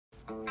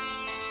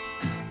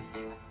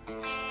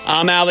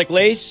I'm Alec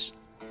Lace.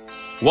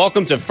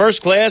 Welcome to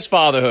First Class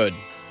Fatherhood.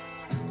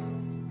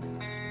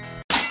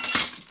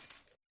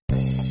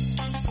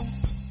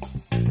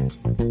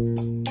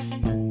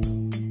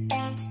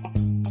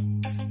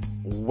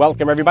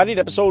 Welcome, everybody, to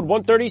episode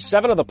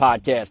 137 of the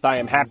podcast. I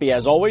am happy,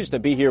 as always, to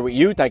be here with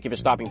you. Thank you for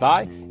stopping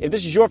by. If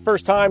this is your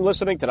first time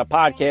listening to the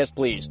podcast,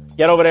 please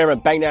get over there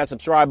and bang that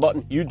subscribe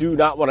button. You do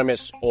not want to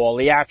miss all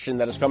the action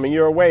that is coming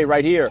your way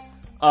right here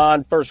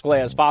on First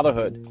Class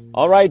Fatherhood.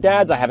 All right,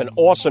 dads, I have an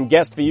awesome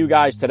guest for you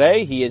guys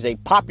today. He is a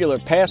popular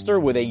pastor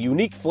with a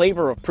unique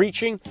flavor of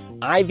preaching.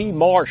 Ivy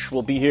Marsh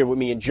will be here with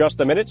me in just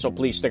a minute, so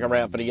please stick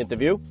around for the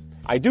interview.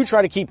 I do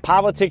try to keep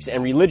politics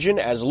and religion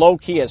as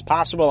low-key as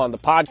possible on the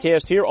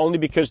podcast here, only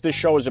because this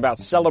show is about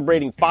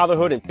celebrating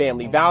fatherhood and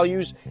family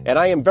values, and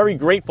I am very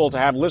grateful to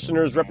have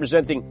listeners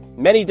representing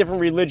many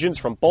different religions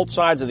from both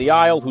sides of the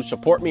aisle who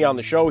support me on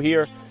the show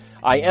here.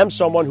 I am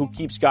someone who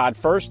keeps God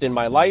first in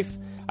my life.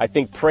 I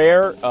think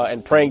prayer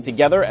and praying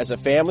together as a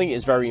family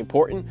is very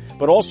important,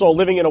 but also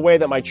living in a way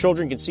that my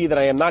children can see that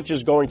I am not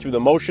just going through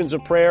the motions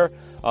of prayer.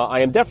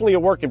 I am definitely a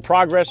work in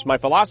progress. My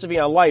philosophy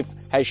on life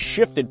has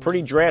shifted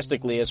pretty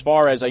drastically as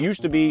far as I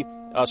used to be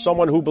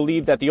someone who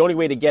believed that the only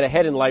way to get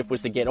ahead in life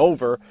was to get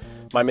over.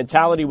 My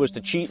mentality was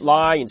to cheat,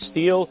 lie, and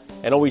steal,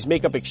 and always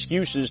make up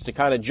excuses to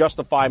kind of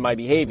justify my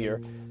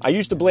behavior. I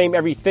used to blame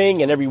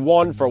everything and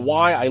everyone for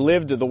why I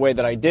lived the way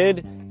that I did,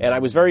 and I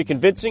was very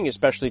convincing,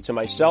 especially to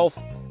myself.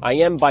 I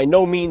am by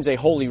no means a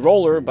holy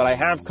roller, but I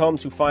have come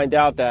to find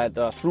out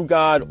that through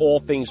God, all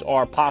things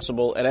are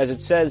possible. And as it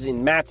says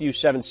in Matthew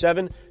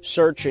 7:7,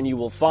 search and you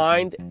will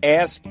find,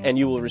 ask and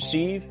you will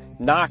receive,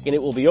 knock and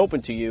it will be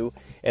open to you.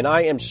 And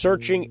I am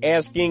searching,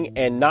 asking,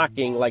 and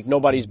knocking like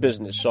nobody's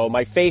business. So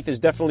my faith is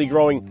definitely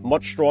growing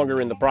much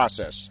stronger in the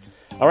process.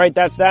 All right,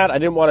 that's that. I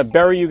didn't want to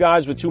bury you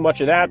guys with too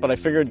much of that, but I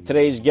figured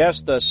today's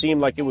guest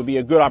seemed like it would be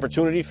a good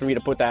opportunity for me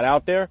to put that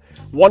out there.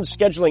 One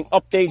scheduling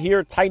update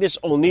here. Titus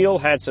O'Neill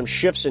had some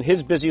shifts in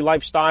his busy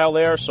lifestyle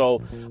there,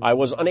 so I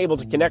was unable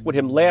to connect with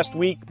him last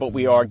week, but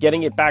we are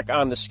getting it back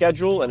on the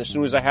schedule, and as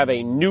soon as I have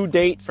a new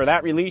date for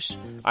that release,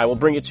 I will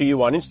bring it to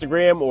you on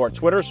Instagram or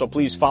Twitter, so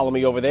please follow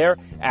me over there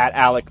at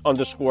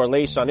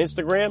Alec_Lace on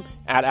Instagram,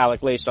 at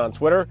Alec Lace on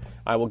Twitter.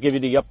 I will give you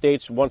the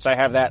updates once I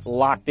have that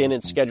locked in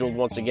and scheduled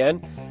once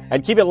again.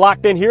 And keep it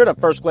locked in here to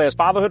First Class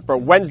Fatherhood for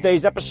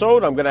Wednesday's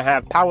episode. I'm going to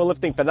have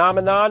powerlifting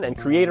phenomenon and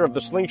creator of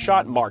the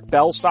Slingshot, Mark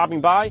Bell,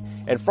 stopping by.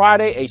 And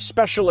Friday, a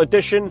special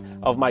edition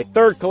of my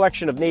third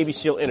collection of Navy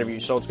SEAL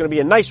interviews. So it's going to be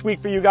a nice week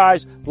for you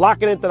guys.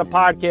 Lock it into the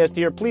podcast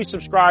here. Please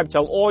subscribe.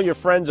 Tell all your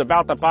friends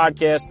about the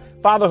podcast.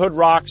 Fatherhood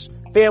rocks.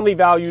 Family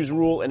values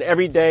rule, and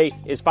every day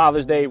is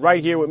Father's Day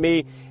right here with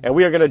me. And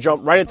we are going to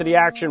jump right into the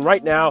action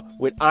right now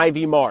with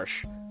Ivy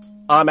Marsh.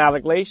 I'm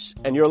Alec Lace,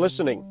 and you're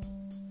listening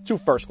to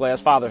First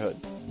Class Fatherhood.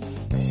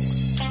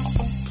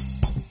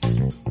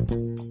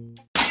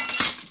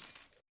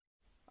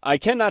 I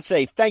cannot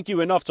say thank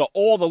you enough to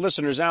all the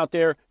listeners out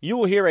there. You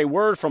will hear a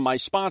word from my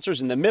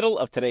sponsors in the middle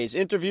of today's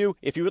interview.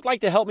 If you would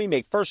like to help me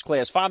make First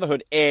Class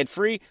Fatherhood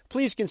ad-free,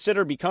 please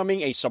consider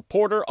becoming a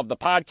supporter of the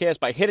podcast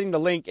by hitting the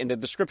link in the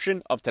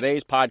description of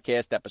today's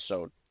podcast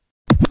episode.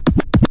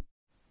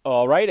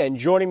 All right, and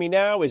joining me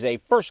now is a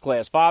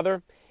first-class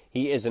father.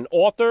 He is an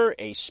author,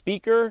 a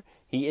speaker.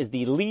 He is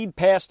the lead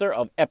pastor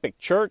of Epic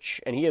Church,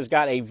 and he has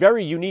got a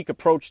very unique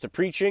approach to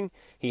preaching.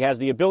 He has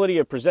the ability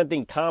of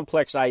presenting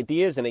complex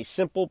ideas in a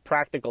simple,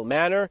 practical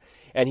manner,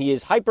 and he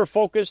is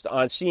hyper-focused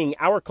on seeing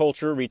our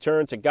culture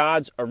return to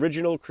God's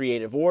original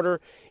creative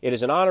order. It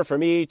is an honor for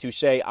me to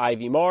say,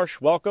 Ivy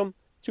Marsh, welcome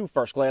to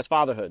First Class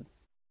Fatherhood.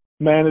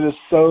 Man, it is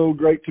so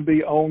great to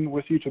be on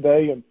with you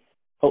today, and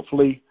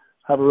hopefully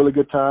have a really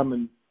good time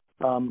and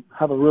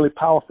have a really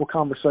powerful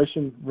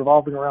conversation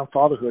revolving around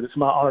fatherhood. It's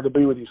my honor to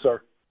be with you,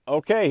 sir.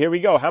 Okay, here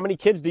we go. How many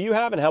kids do you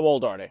have, and how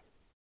old are they?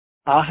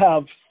 I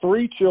have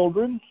 3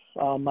 children.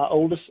 My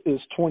oldest is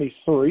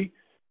 23.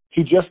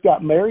 He just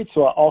got married,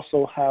 so I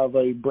also have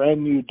a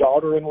brand new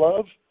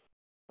daughter-in-law.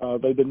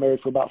 They've been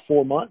married for about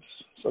 4 months,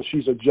 so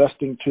she's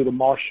adjusting to the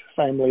Marsh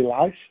family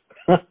life.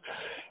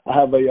 I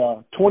have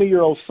a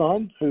 20-year-old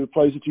son who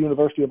plays at the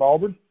University of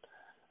Auburn,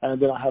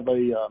 and then I have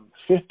a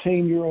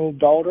 15-year-old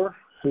daughter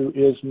who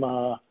is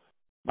my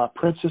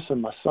princess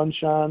and my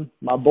sunshine.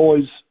 My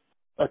boys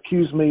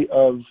accuse me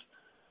of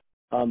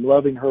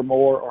loving her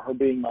more or her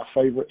being my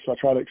favorite, so I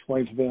try to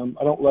explain to them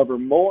I don't love her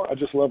more, I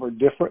just love her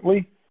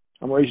differently.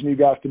 I'm raising you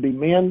guys to be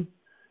men,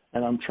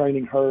 and I'm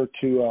training her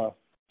to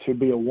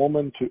be a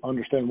woman, to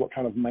understand what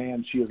kind of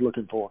man she is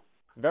looking for.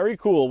 Very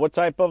cool. What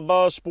type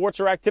of sports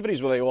or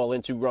activities were they all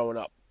into growing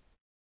up?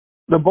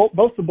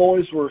 Both the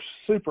boys were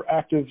super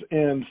active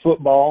in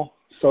football.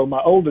 So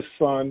my oldest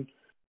son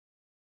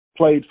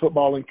played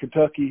football in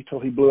Kentucky till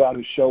he blew out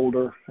his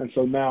shoulder, and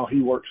so now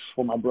he works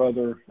for my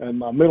brother. And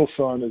my middle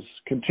son is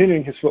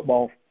continuing his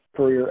football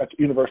career at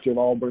the University of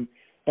Auburn.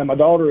 And my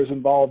daughter is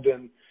involved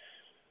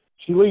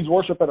she leads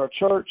worship at our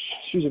church.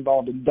 She's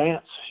involved in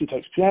dance. She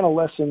takes piano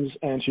lessons,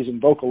 and she's in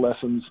vocal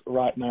lessons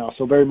right now.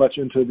 So very much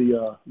into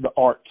the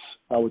arts,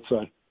 I would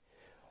say.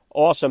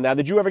 Awesome. Now,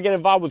 did you ever get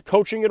involved with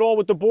coaching at all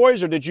with the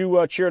boys, or did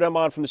you cheer them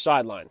on from the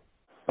sideline?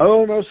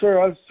 Oh, no,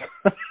 sir. I was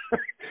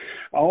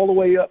all the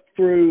way up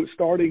through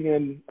starting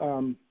in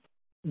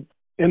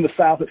the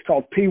South. It's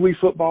called Pee Wee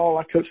football.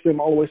 I coached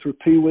them all the way through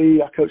Pee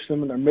Wee. I coached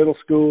them in their middle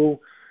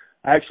school.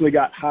 I actually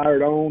got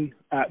hired on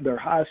at their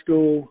high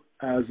school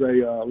as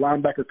a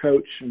linebacker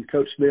coach and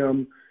coached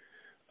them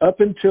up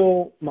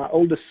until my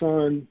oldest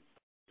son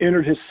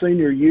entered his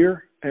senior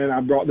year, and I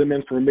brought them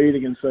in for a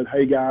meeting and said,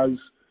 hey, guys,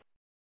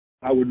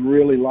 I would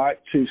really like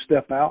to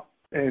step out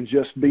and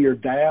just be your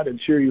dad and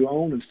cheer you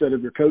on instead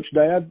of your coach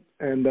dad.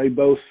 And they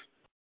both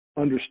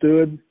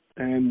understood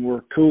and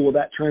were cool with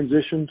that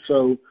transition.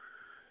 So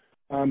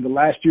the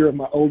last year of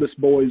my oldest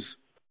boy's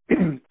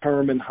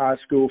term in high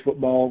school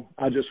football,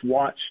 I just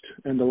watched.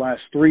 And the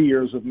last 3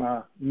 years of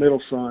my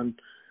middle son,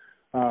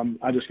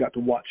 I just got to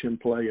watch him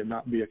play and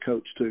not be a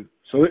coach too.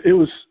 So it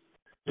was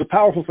a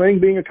powerful thing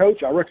being a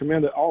coach. I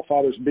recommend that all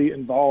fathers be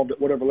involved at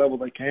whatever level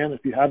they can.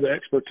 If you have the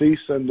expertise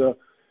and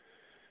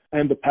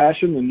the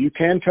passion and you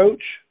can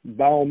coach,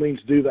 by all means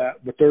do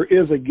that. But there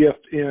is a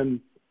gift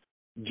in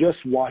just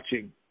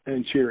watching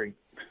and cheering.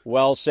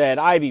 Well said.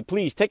 Ivy,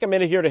 please take a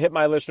minute here to hit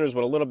my listeners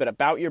with a little bit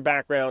about your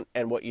background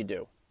and what you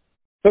do.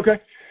 Okay.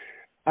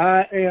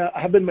 I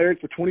have been married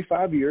for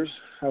 25 years.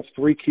 I have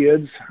 3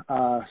 kids.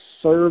 I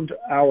served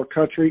our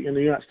country in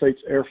the United States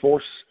Air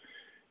Force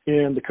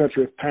in the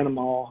country of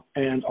Panama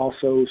and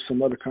also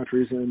some other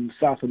countries in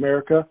South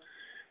America.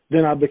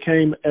 Then I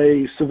became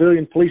a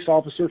civilian police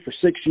officer for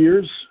 6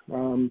 years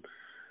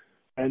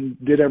and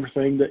did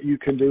everything that you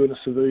can do in a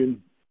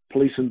civilian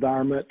police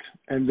environment,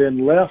 and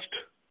then left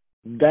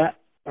that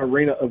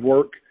arena of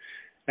work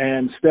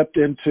and stepped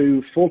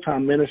into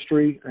full-time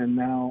ministry. And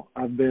now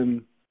I've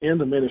been in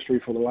the ministry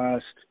for the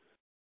last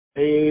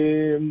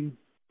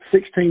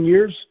 16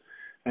 years,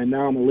 and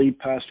now I'm a lead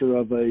pastor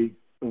of a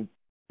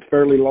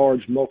fairly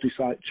large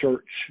multi-site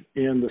church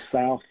in the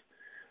South,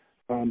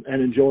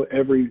 and enjoy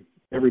every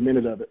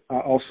minute of it. I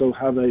also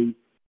have a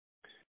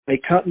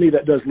company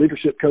that does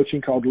leadership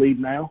coaching called Lead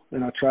Now,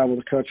 and I travel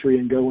the country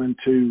and go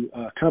into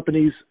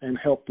companies and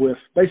help with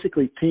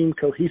basically team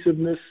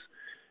cohesiveness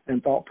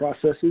and thought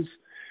processes.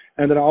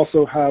 And then I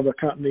also have a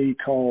company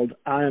called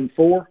I Am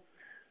For.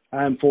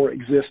 I Am For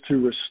exists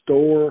to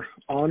restore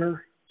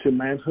honor to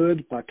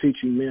manhood by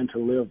teaching men to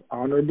live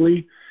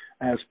honorably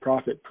as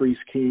prophet,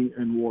 priest, king,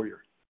 and warrior.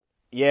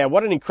 Yeah,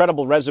 what an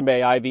incredible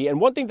resume, Ivy.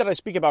 And one thing that I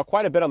speak about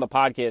quite a bit on the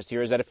podcast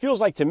here is that it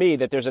feels like to me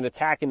that there's an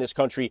attack in this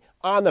country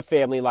on the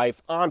family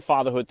life, on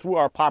fatherhood through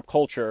our pop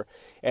culture.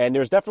 And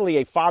there's definitely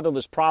a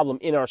fatherless problem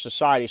in our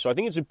society. So I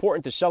think it's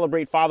important to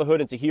celebrate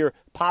fatherhood and to hear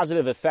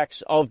positive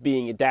effects of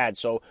being a dad.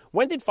 So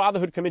when did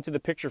fatherhood come into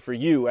the picture for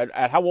you?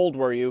 At how old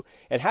were you?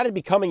 And how did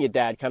becoming a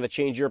dad kind of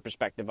change your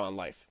perspective on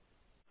life?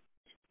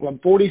 Well, I'm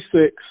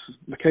 46,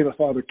 became a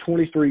father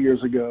 23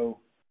 years ago.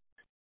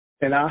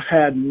 And I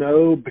had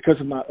because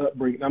of my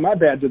upbringing. Now, my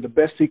dad did the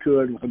best he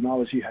could with the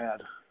knowledge he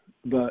had.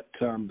 But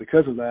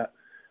because of that,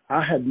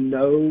 I had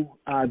no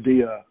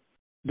idea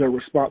the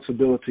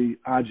responsibility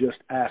I just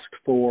asked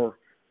for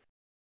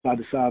by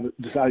deciding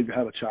to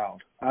have a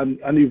child.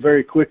 I knew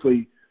very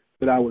quickly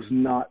that I was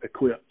not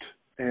equipped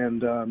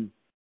and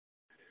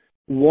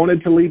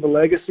wanted to leave a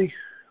legacy,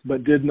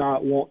 but did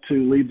not want to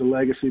leave the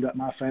legacy that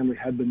my family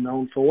had been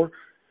known for.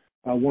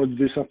 I wanted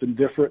to do something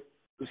different.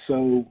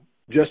 So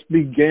just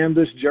began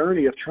this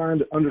journey of trying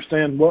to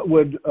understand what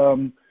would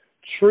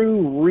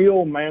true,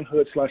 real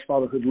manhood /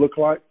 fatherhood look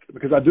like.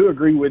 Because I do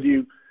agree with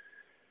you,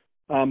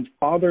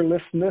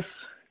 fatherlessness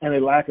and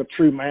a lack of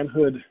true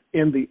manhood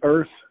in the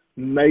earth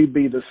may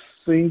be the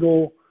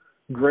single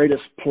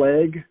greatest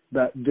plague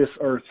that this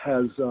earth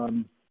has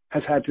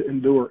had to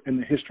endure in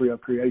the history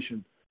of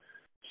creation.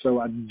 So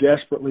I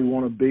desperately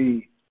want to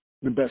be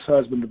the best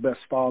husband, the best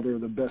father,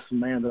 the best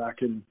man that I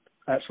can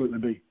absolutely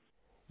be.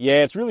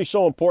 Yeah, it's really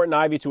so important,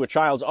 Ivy, to a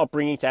child's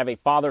upbringing to have a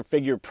father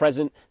figure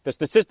present. The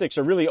statistics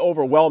are really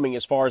overwhelming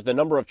as far as the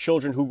number of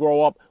children who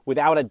grow up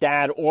without a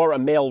dad or a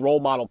male role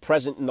model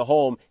present in the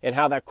home and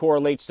how that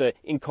correlates to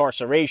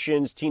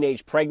incarcerations,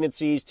 teenage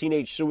pregnancies,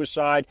 teenage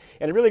suicide.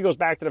 And it really goes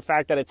back to the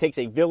fact that it takes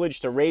a village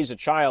to raise a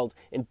child,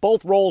 and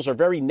both roles are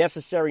very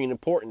necessary and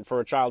important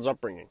for a child's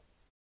upbringing.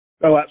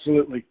 Oh,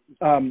 absolutely.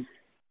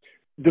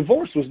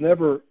 Divorce was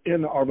never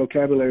in our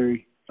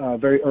vocabulary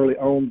very early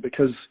on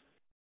because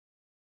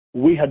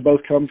we had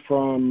both come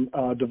from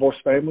divorced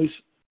families,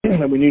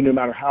 and we knew no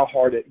matter how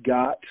hard it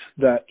got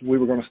that we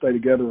were going to stay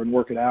together and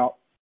work it out.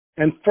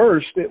 And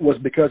first, it was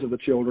because of the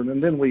children,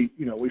 and then we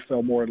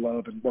fell more in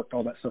love and worked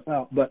all that stuff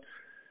out. But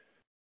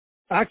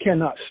I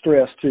cannot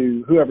stress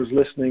to whoever's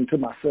listening, to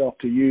myself,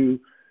 to you,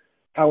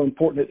 how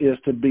important it is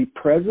to be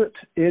present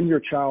in your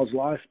child's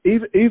life,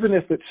 even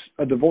if it's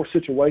a divorce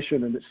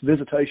situation and it's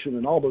visitation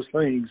and all those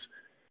things.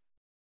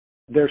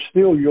 They're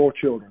still your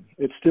children.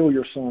 It's still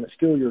your son. It's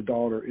still your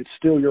daughter. It's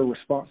still your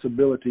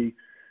responsibility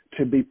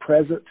to be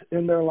present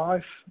in their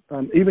life,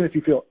 even if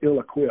you feel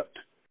ill-equipped.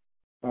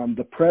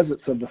 The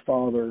presence of the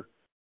father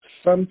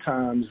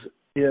sometimes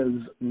is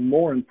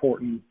more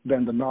important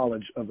than the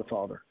knowledge of the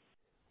father.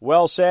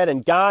 Well said.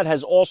 And God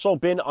has also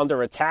been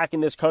under attack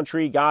in this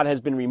country. God has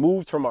been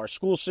removed from our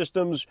school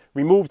systems,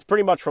 removed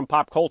pretty much from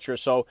pop culture.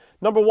 So,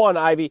 number one,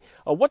 Ivy,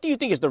 what do you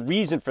think is the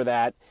reason for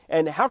that?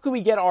 And how can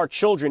we get our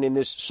children in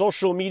this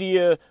social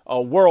media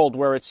world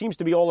where it seems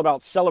to be all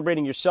about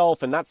celebrating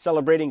yourself and not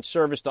celebrating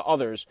service to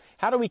others?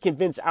 How do we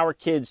convince our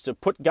kids to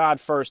put God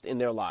first in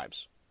their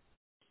lives?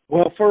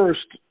 Well,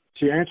 first,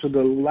 to answer the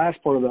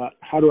last part of that,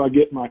 how do I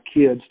get my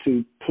kids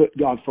to put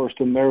God first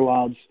in their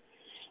lives?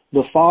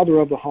 The father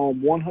of the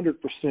home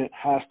 100%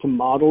 has to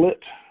model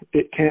it.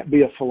 It can't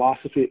be a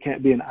philosophy. It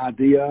can't be an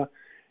idea.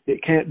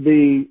 It can't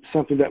be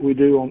something that we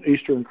do on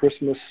Easter and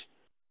Christmas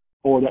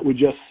or that we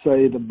just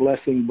say the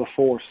blessing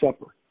before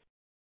supper.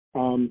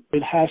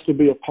 It has to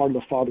be a part of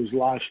the father's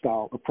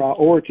lifestyle, a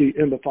priority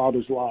in the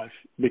father's life,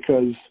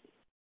 because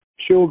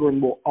children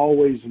will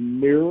always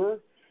mirror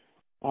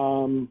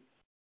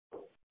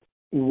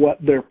what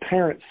their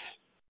parents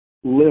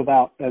live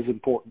out as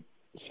important.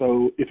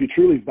 So if you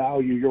truly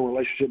value your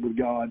relationship with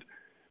God,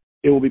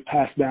 it will be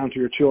passed down to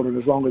your children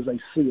as long as they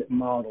see it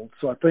modeled.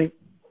 So I think,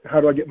 how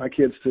do I get my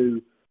kids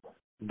to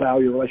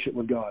value a relationship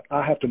with God?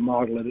 I have to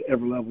model it at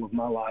every level of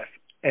my life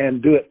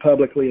and do it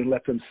publicly and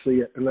let them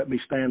see it and let me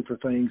stand for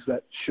things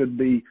that should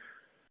be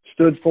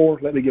stood for.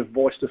 Let me give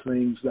voice to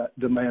things that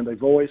demand a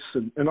voice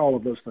and all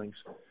of those things.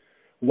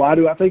 Why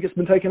do I think it's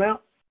been taken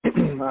out?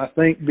 I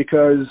think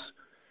because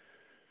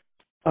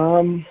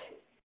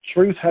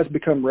truth has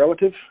become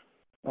relative.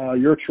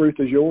 Your truth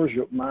is yours,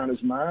 mine is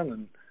mine.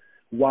 And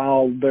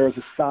while there's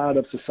a side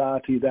of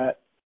society that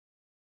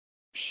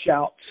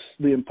shouts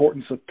the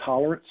importance of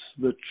tolerance,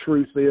 the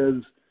truth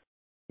is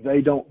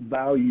they don't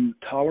value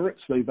tolerance.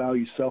 They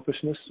value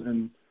selfishness.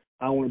 And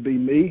I want to be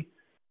me.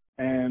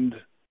 And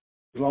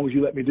as long as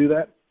you let me do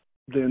that,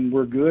 then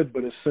we're good.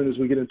 But as soon as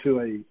we get into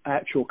an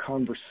actual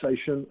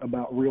conversation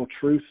about real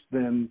truth,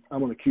 then I'm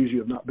going to accuse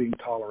you of not being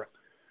tolerant.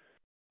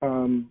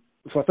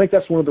 So I think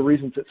that's one of the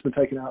reasons it's been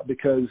taken out,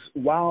 because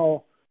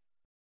while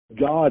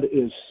God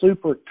is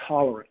super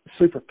tolerant,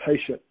 super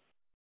patient,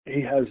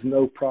 he has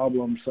no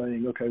problem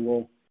saying, okay,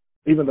 well,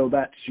 even though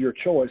that's your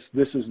choice,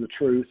 this is the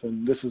truth,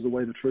 and this is the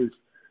way the truth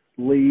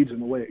leads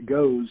and the way it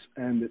goes,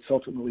 and it's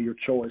ultimately your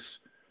choice.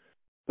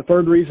 The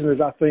third reason is,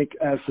 I think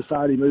as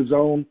society moves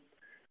on,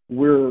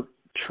 we're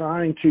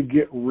trying to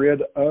get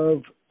rid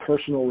of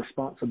personal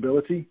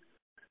responsibility.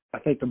 I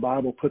think the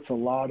Bible puts a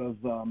lot of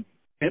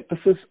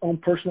emphasis on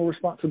personal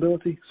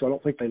responsibility, so I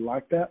don't think they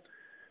like that.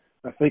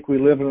 I think we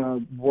live in a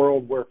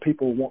world where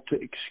people want to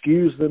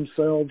excuse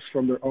themselves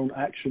from their own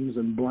actions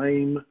and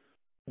blame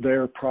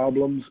their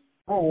problems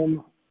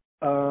on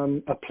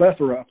a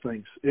plethora of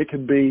things. It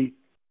could be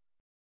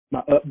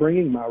my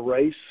upbringing, my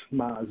race,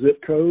 my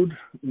zip code,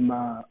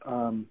 my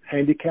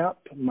handicap,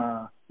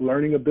 my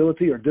learning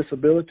ability or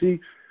disability.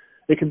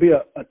 It can be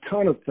a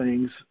ton of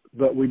things,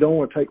 but we don't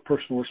want to take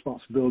personal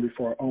responsibility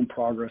for our own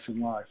progress in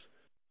life.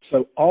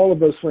 So all of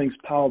those things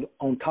piled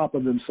on top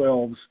of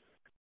themselves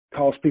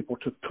cause people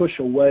to push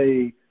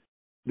away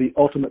the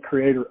ultimate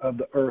creator of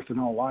the earth and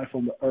all life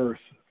on the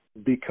earth,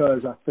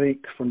 because I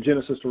think from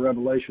Genesis to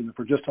Revelation, if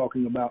we're just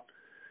talking about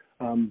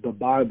the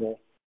Bible,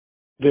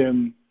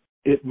 then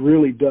it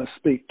really does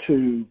speak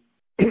to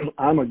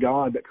I'm a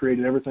God that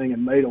created everything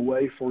and made a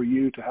way for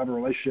you to have a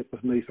relationship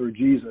with me through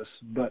Jesus.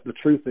 But the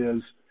truth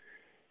is,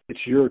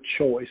 it's your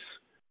choice,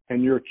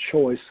 and your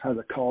choice has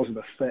a cause and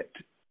effect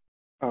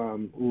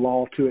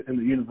law to it in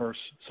the universe.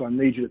 So I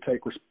need you to take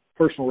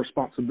personal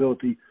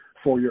responsibility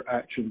for your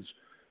actions.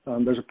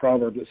 There's a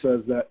proverb that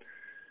says that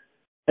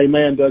a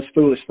man does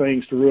foolish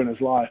things to ruin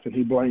his life, and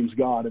he blames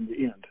God in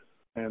the end.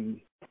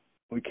 And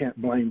we can't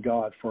blame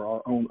God for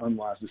our own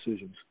unwise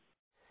decisions.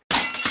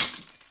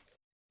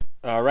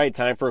 All right,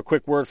 time for a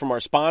quick word from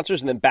our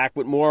sponsors, and then back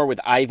with more with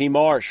Ivy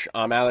Marsh.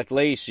 I'm Alec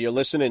Lace. You're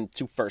listening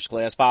to First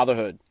Class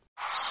Fatherhood.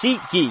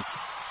 SeatGeek.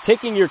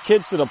 Taking your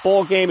kids to the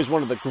ball game is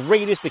one of the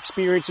greatest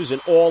experiences in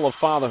all of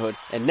fatherhood.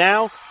 And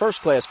now,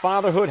 First Class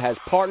Fatherhood has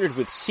partnered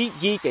with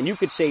SeatGeek, and you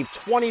could save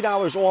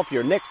 $20 off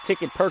your next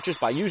ticket purchase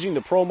by using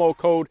the promo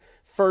code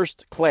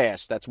First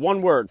Class. That's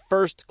one word,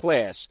 First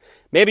Class.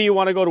 Maybe you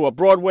want to go to a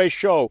Broadway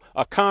show,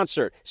 a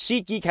concert.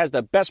 SeatGeek has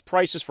the best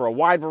prices for a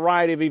wide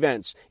variety of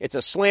events. It's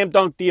a slam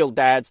dunk deal,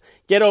 dads.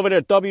 Get over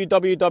to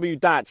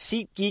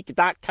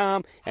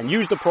www.seatgeek.com and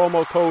use the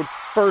promo code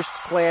First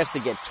Class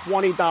to get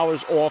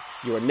 $20 off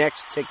your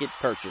next ticket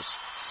purchase.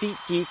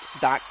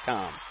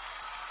 SeatGeek.com.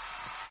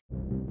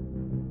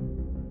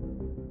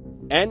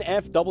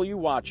 NFW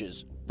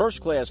Watches.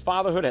 First Class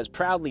Fatherhood has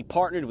proudly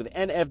partnered with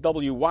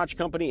NFW Watch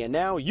Company, and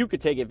now you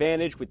could take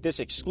advantage with this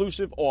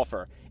exclusive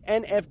offer.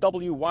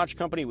 NFW Watch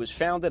Company was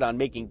founded on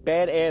making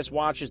badass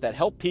watches that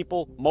help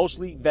people,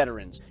 mostly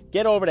veterans.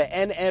 Get over to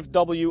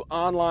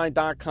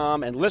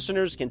nfwonline.com, and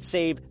listeners can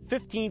save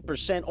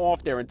 15%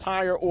 off their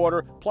entire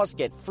order, plus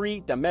get free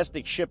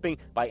domestic shipping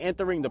by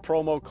entering the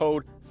promo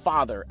code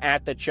FATHER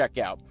at the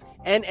checkout.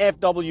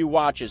 NFW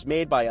Watches,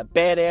 made by a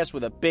badass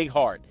with a big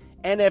heart.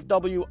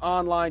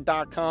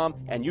 nfwonline.com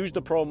and use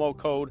the promo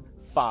code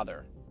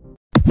FATHER.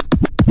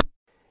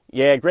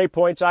 Yeah, great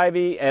points,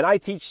 Ivy. And I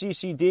teach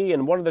CCD,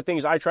 and one of the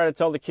things I try to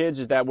tell the kids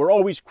is that we're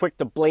always quick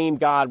to blame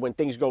God when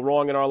things go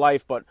wrong in our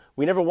life, but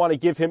we never want to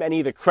give him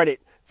any of the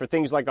credit for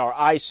things like our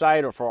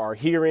eyesight or for our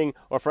hearing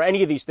or for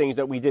any of these things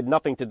that we did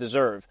nothing to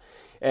deserve.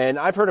 And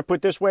I've heard it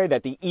put this way,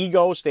 that the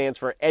ego stands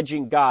for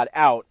edging God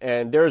out,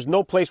 and there's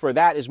no place where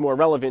that is more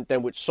relevant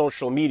than with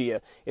social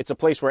media. It's a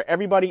place where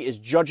everybody is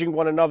judging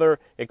one another.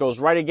 It goes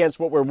right against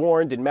what we're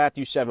warned in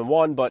Matthew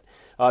 7:1, but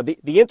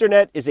the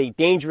internet is a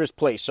dangerous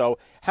place. So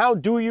how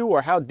do you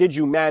or how did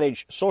you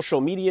manage social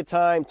media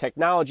time,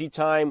 technology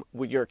time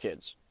with your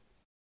kids?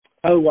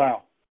 Oh,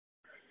 wow.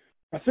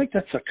 I think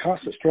that's a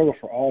constant struggle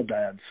for all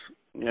dads.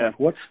 Yeah.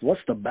 Like, what's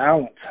the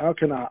balance? How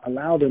can I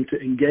allow them to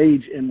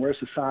engage in where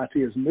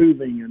society is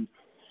moving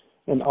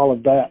and all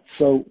of that?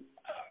 So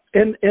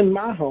in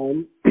my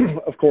home,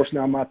 of course,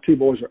 now my two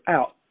boys are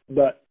out,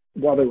 but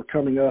while they were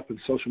coming up and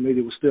social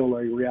media was still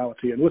a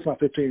reality, and with my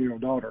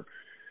 15-year-old daughter,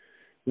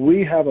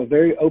 we have a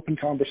very open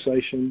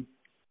conversation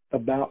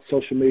about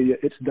social media,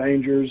 its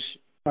dangers,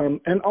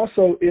 and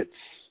also its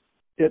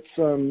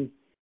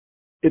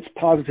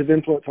positive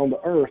influence on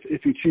the earth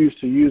if you choose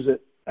to use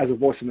it as a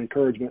voice of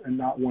encouragement and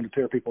not want to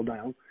tear people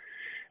down.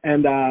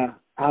 And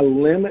I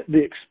limit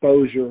the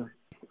exposure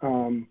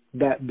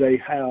that they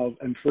have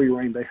and free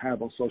reign they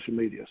have on social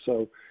media.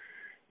 So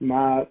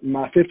my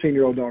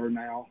 15-year-old daughter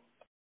now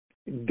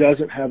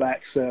doesn't have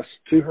access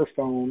to her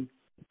phone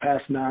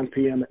past 9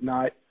 p.m. at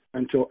night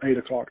until 8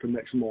 o'clock the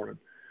next morning.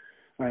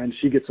 And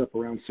she gets up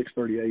around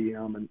 6:30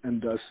 a.m.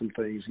 and does some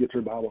things, gets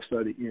her Bible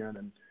study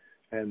in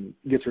and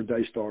gets her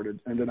day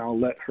started. And then I'll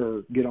let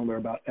her get on there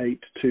about 8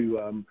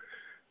 to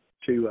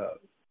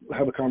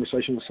have a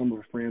conversation with some of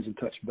her friends and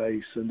touch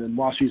base. And then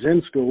while she's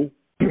in school,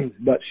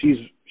 but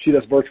she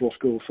does virtual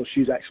school, so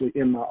she's actually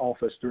in my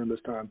office during this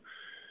time.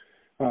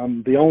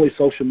 The only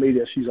social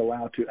media she's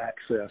allowed to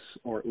access,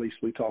 or at least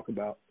we talk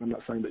about, I'm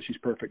not saying that she's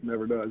perfect,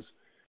 never does,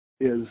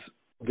 is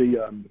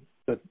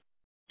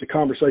the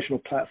conversational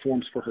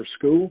platforms for her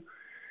school.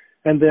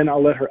 And then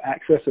I'll let her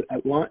access it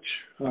at lunch.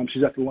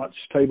 She's at the lunch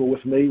table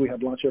with me. We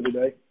have lunch every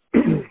day.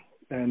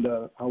 And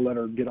I'll let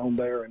her get on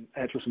there and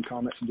answer some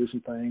comments and do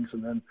some things.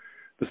 And then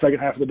the second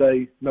half of the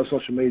day, no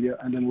social media.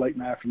 And then late in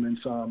the afternoon,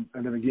 some.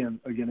 And then again,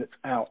 it's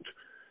out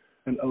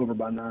and over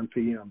by 9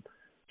 p.m.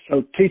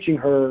 So teaching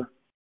her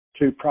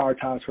to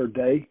prioritize her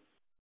day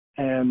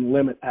and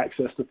limit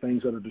access to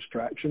things that are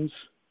distractions.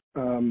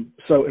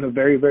 So in a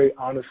very, very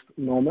honest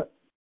moment,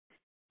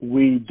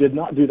 we did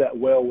not do that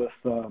well with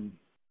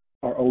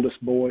our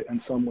oldest boy and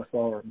some with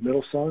our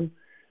middle son.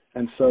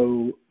 And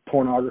so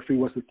pornography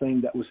was the thing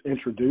that was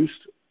introduced.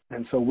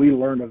 And so we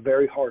learned a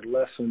very hard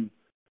lesson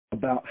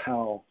about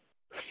how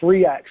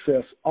free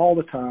access all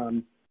the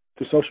time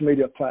to social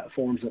media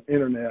platforms and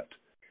internet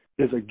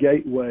is a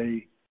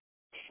gateway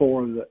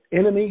for the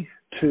enemy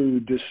to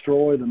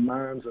destroy the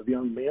minds of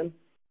young men.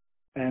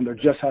 And there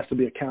just has to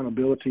be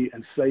accountability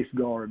and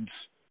safeguards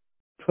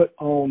put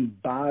on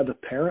by the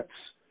parents,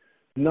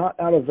 not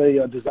out of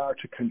a desire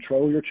to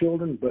control your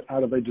children, but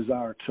out of a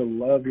desire to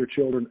love your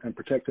children and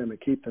protect them and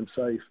keep them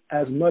safe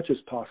as much as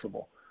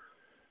possible.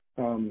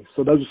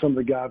 So those are some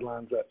of the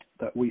guidelines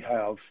that we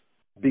have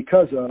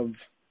because of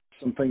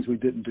some things we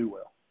didn't do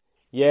well.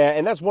 Yeah,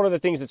 and that's one of the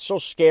things that's so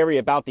scary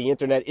about the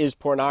internet is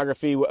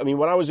pornography. I mean,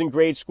 when I was in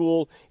grade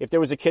school, if there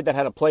was a kid that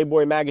had a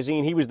Playboy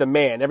magazine, he was the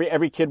man.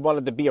 Every kid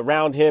wanted to be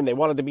around him. They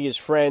wanted to be his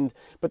friend,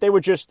 but they were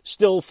just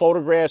still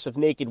photographs of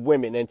naked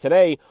women. And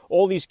today,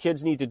 all these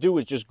kids need to do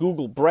is just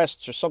Google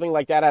breasts or something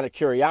like that out of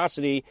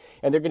curiosity,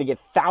 and they're going to get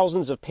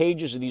thousands of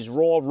pages of these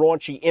raw,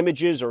 raunchy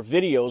images or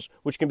videos,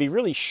 which can be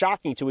really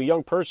shocking to a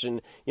young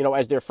person,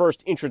 as their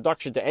first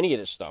introduction to any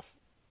of this stuff.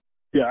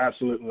 Yeah,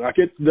 absolutely. Like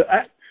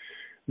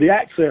the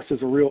access is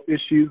a real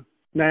issue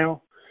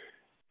now.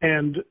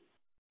 And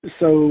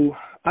so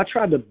I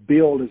tried to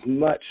build as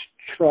much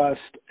trust.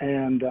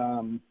 And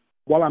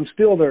while I'm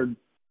still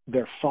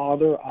their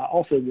father, I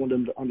also want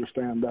them to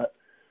understand that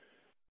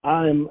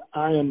I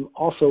am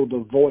also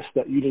the voice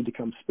that you need to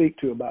come speak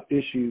to about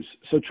issues.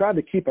 So try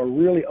to keep a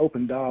really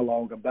open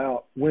dialogue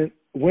about when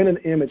an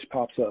image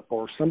pops up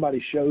or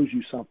somebody shows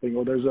you something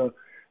or there's a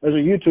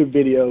YouTube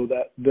video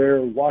that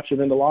they're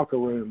watching in the locker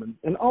room,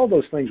 and all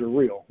those things are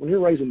real. When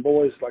you're raising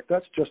boys,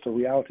 that's just a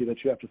reality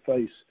that you have to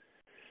face.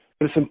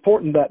 But it's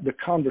important that the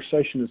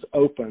conversation is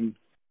open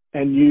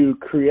and you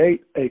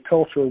create a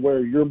culture where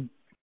your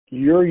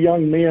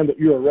young men that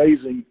you are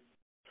raising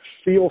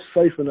feel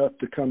safe enough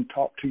to come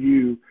talk to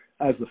you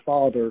as the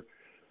father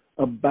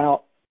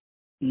about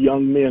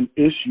young men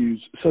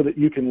issues so that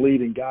you can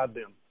lead and guide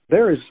them.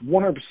 There is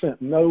 100%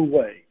 no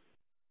way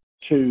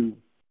to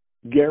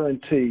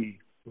guarantee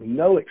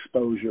no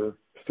exposure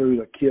through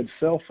the kid's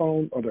cell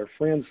phone or their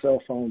friend's cell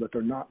phone that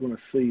they're not going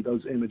to see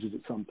those images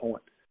at some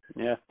point.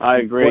 Yeah, I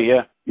agree,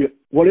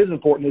 What is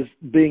important is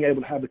being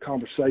able to have the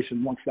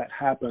conversation once that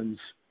happens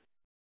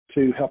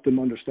to help them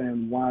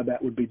understand why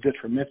that would be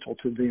detrimental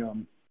to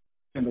them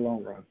in the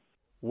long run.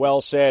 Well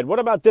said. What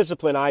about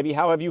discipline, Ivy?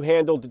 How have you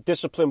handled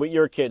discipline with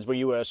your kids? Were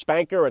you a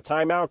spanker, a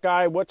timeout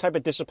guy? What type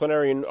of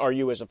disciplinarian are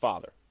you as a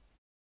father?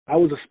 I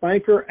was a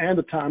spanker and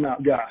a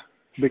timeout guy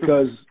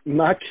because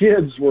my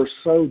kids were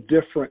so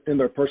different in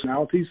their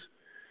personalities.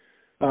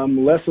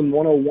 Lesson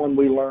 101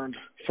 we learned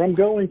from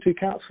going to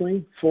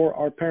counseling for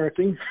our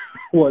parenting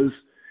was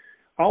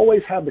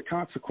always have the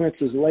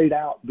consequences laid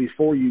out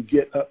before you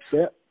get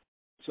upset.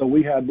 So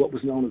we had what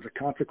was known as a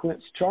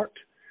consequence chart,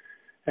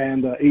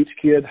 and each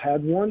kid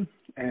had one,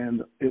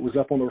 and it was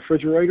up on the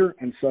refrigerator.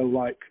 And so,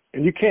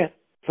 and you can't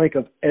think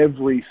of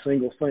every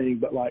single thing,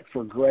 but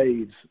for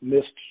grades,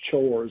 missed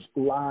chores,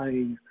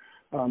 lying,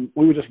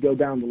 we would just go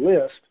down the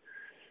list.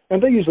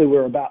 And they usually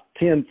were about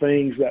 10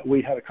 things that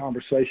we had a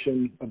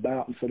conversation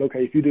about and said, okay,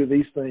 if you do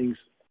these things,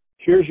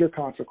 here's your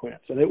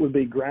consequence. And it would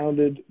be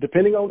grounded,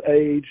 depending on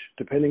age,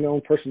 depending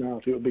on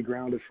personality, it would be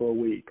grounded for a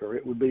week, or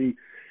it would be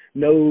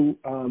no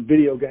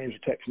video games or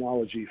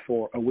technology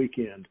for a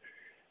weekend.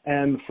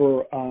 And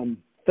for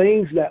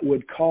things that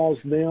would cause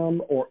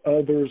them or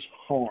others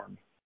harm,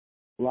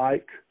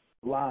 like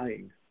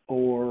lying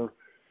or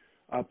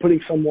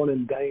putting someone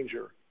in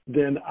danger,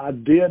 then I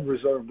did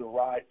reserve the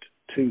right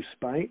to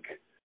spank.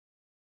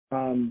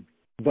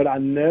 But I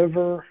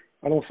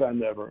don't say I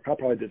never, I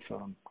probably did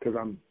some because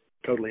I'm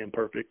totally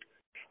imperfect.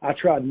 I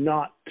tried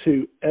not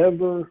to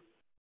ever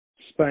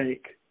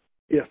spank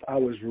if I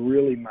was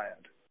really mad.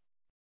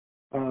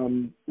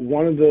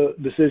 One of the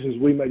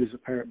decisions we made as a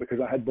parent, because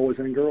I had boys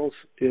and girls,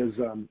 is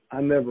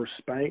I never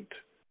spanked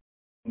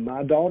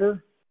my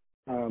daughter.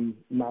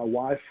 My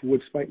wife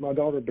would spank my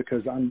daughter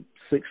because I'm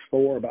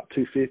 6'4", about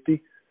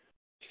 250.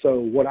 So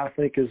what I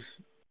think is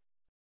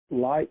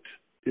light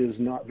is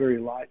not very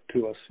light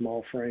to a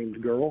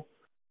small-framed girl.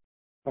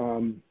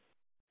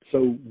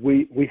 So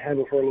we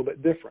handled her a little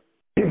bit different.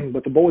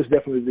 But the boys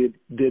definitely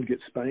did get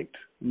spanked.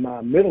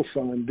 My middle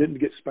son didn't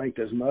get spanked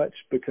as much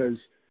because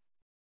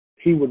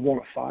he would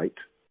want to fight,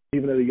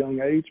 even at a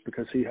young age,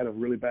 because he had a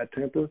really bad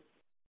temper.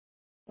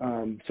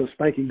 So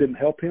spanking didn't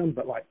help him,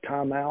 but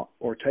timeout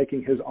or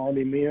taking his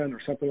army men or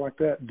something like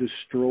that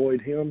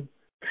destroyed him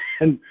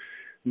and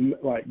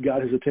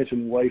got his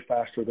attention way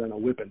faster than a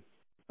whipping.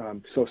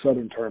 So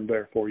Southern term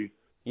there for you.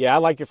 Yeah, I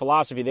like your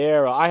philosophy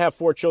there. I have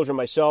 4 children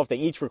myself. They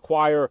each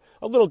require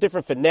a little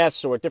different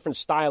finesse or a different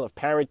style of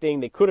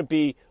parenting. They couldn't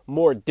be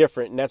more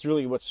different, and that's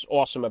really what's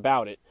awesome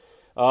about it.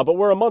 But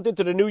we're a month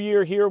into the new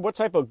year here. What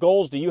type of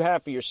goals do you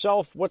have for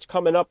yourself? What's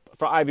coming up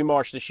for Ivy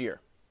Marsh this year?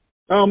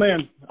 Oh,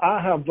 man,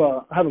 I have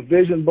a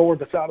vision board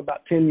that's out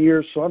about 10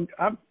 years. So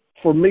I'm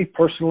for me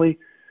personally,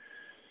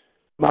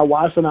 my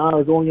wife and I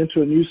are going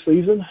into a new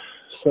season.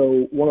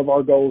 So one of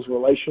our goals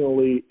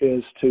relationally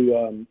is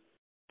to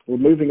we're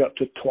moving up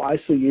to twice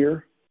a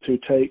year to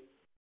take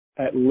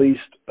at least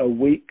a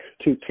week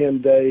to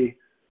 10-day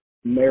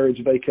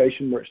marriage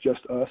vacation where it's just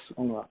us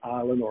on an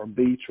island or a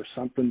beach or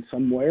something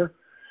somewhere.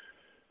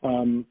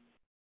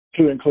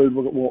 To include,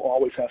 we'll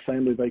always have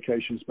family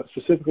vacations, but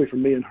specifically for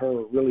me and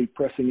her, really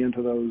pressing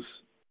into those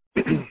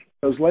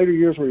those later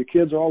years where your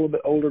kids are all a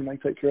bit older and they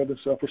take care of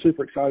themselves. We're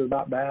super excited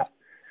about that.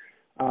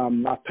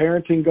 My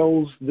parenting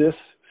goals this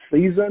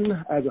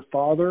season as a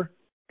father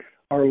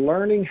are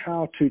learning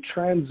how to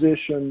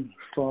transition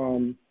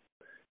from,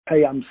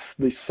 hey, I'm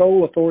the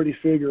sole authority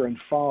figure and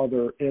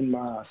father in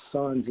my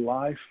son's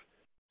life,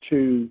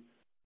 to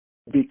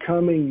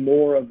becoming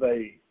more of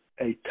a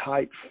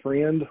tight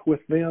friend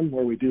with them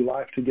where we do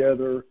life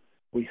together,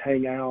 we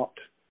hang out,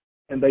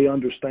 and they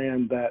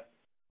understand that,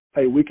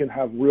 hey, we can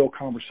have real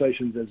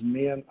conversations as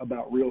men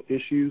about real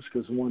issues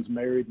because one's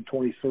married and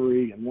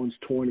 23 and one's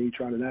 20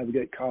 trying to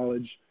navigate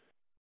college.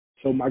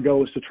 So my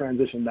goal is to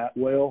transition that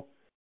well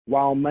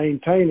while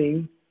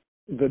maintaining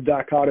the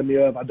dichotomy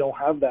of I don't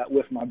have that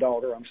with my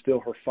daughter. I'm still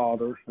her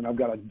father, and I've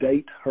got to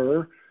date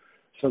her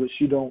so that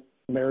she don't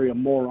marry a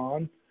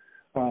moron,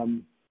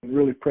 and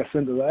really press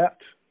into that.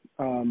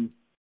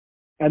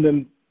 And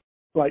then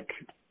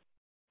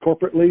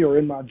corporately or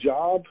in my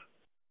job,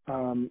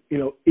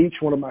 each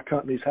one of my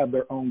companies have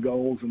their own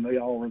goals, and they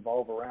all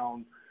revolve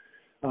around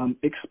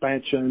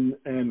expansion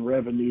and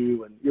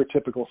revenue and your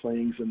typical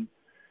things. And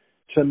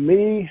to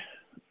me,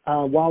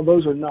 while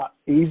those are not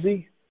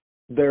easy,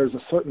 there's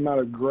a certain amount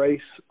of grace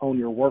on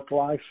your work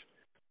life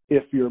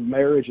if your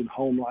marriage and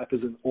home life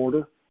is in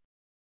order.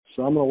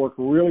 So I'm going to work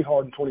really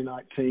hard in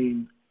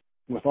 2019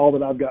 with all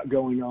that I've got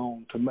going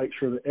on to make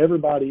sure that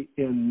everybody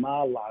in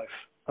my life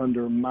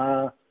under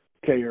my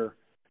care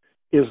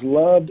is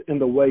loved in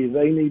the way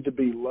they need to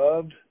be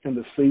loved in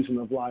the season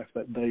of life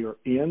that they are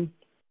in,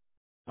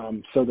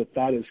 so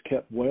that is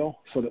kept well,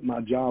 so that my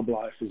job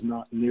life is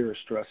not near as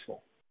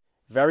stressful.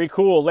 Very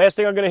cool. Last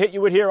thing I'm going to hit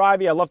you with here,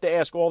 Ivy, I love to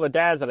ask all the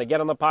dads that I get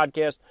on the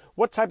podcast,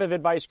 what type of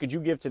advice could you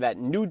give to that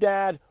new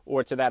dad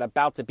or to that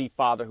about-to-be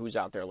father who's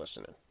out there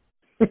listening?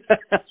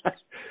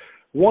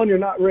 One, you're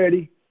not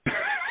ready.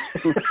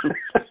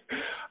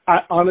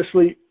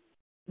 Honestly,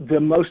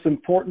 the most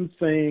important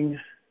thing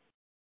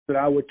that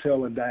I would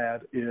tell a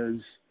dad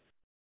is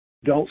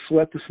don't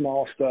sweat the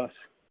small stuff,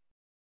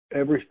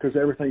 because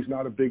everything's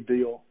not a big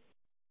deal.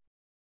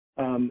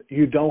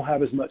 You don't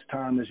have as much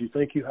time as you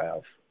think you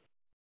have.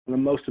 And the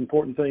most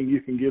important thing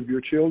you can give your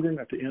children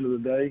at the end of the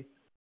day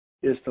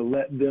is to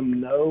let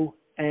them know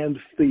and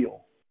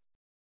feel.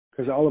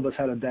 Because all of us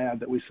had a dad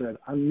that we said,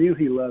 I knew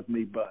he loved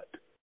me, but.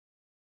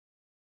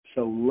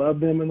 So love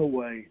them in a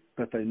way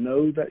that they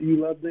know that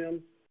you love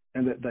them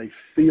and that they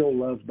feel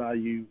loved by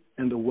you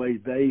in the way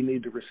they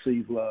need to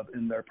receive love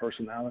in their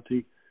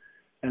personality.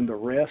 And the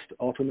rest,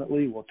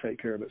 ultimately, will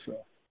take care of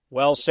itself.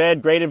 Well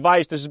said. Great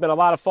advice. This has been a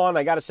lot of fun.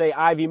 I got to say,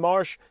 Ivy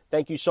Marsh,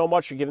 thank you so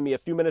much for giving me a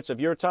few minutes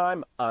of your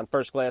time on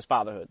First Class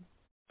Fatherhood.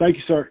 Thank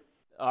you, sir.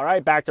 All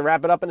right, back to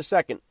wrap it up in a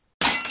second.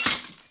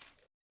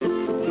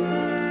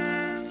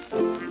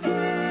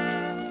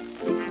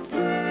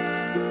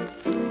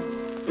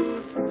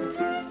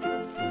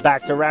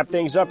 Back to wrap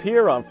things up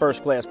here on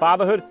First Class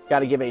Fatherhood. Got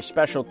to give a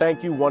special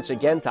thank you once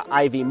again to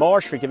Ivy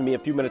Marsh for giving me a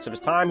few minutes of his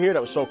time here.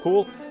 That was so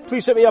cool.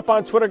 Please hit me up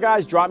on Twitter,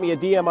 guys. Drop me a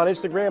DM on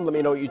Instagram. Let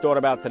me know what you thought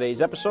about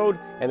today's episode.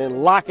 And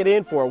then lock it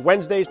in for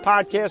Wednesday's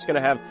podcast. Going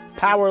to have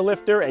power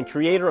lifter and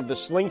creator of the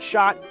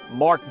Slingshot,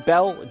 Mark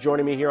Bell,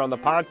 joining me here on the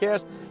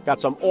podcast. Got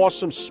some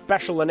awesome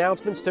special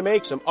announcements to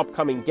make, some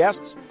upcoming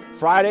guests.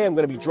 Friday, I'm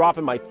going to be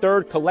dropping my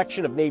third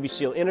collection of Navy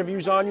SEAL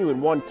interviews on you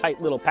in one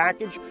tight little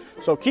package.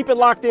 So keep it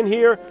locked in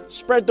here.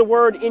 Spread the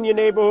word in your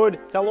neighborhood.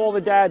 Tell all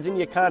the dads in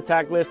your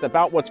contact list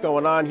about what's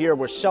going on here.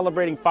 We're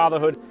celebrating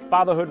fatherhood.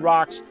 Fatherhood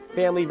rocks.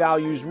 Family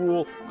values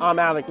rule. I'm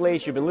Alec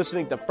Lace. You've been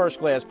listening to First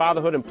Class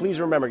Fatherhood. And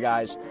please remember,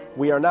 guys,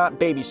 we are not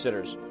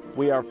babysitters.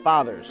 We are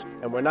fathers.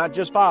 And we're not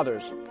just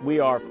fathers. We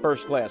are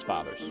first-class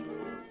fathers.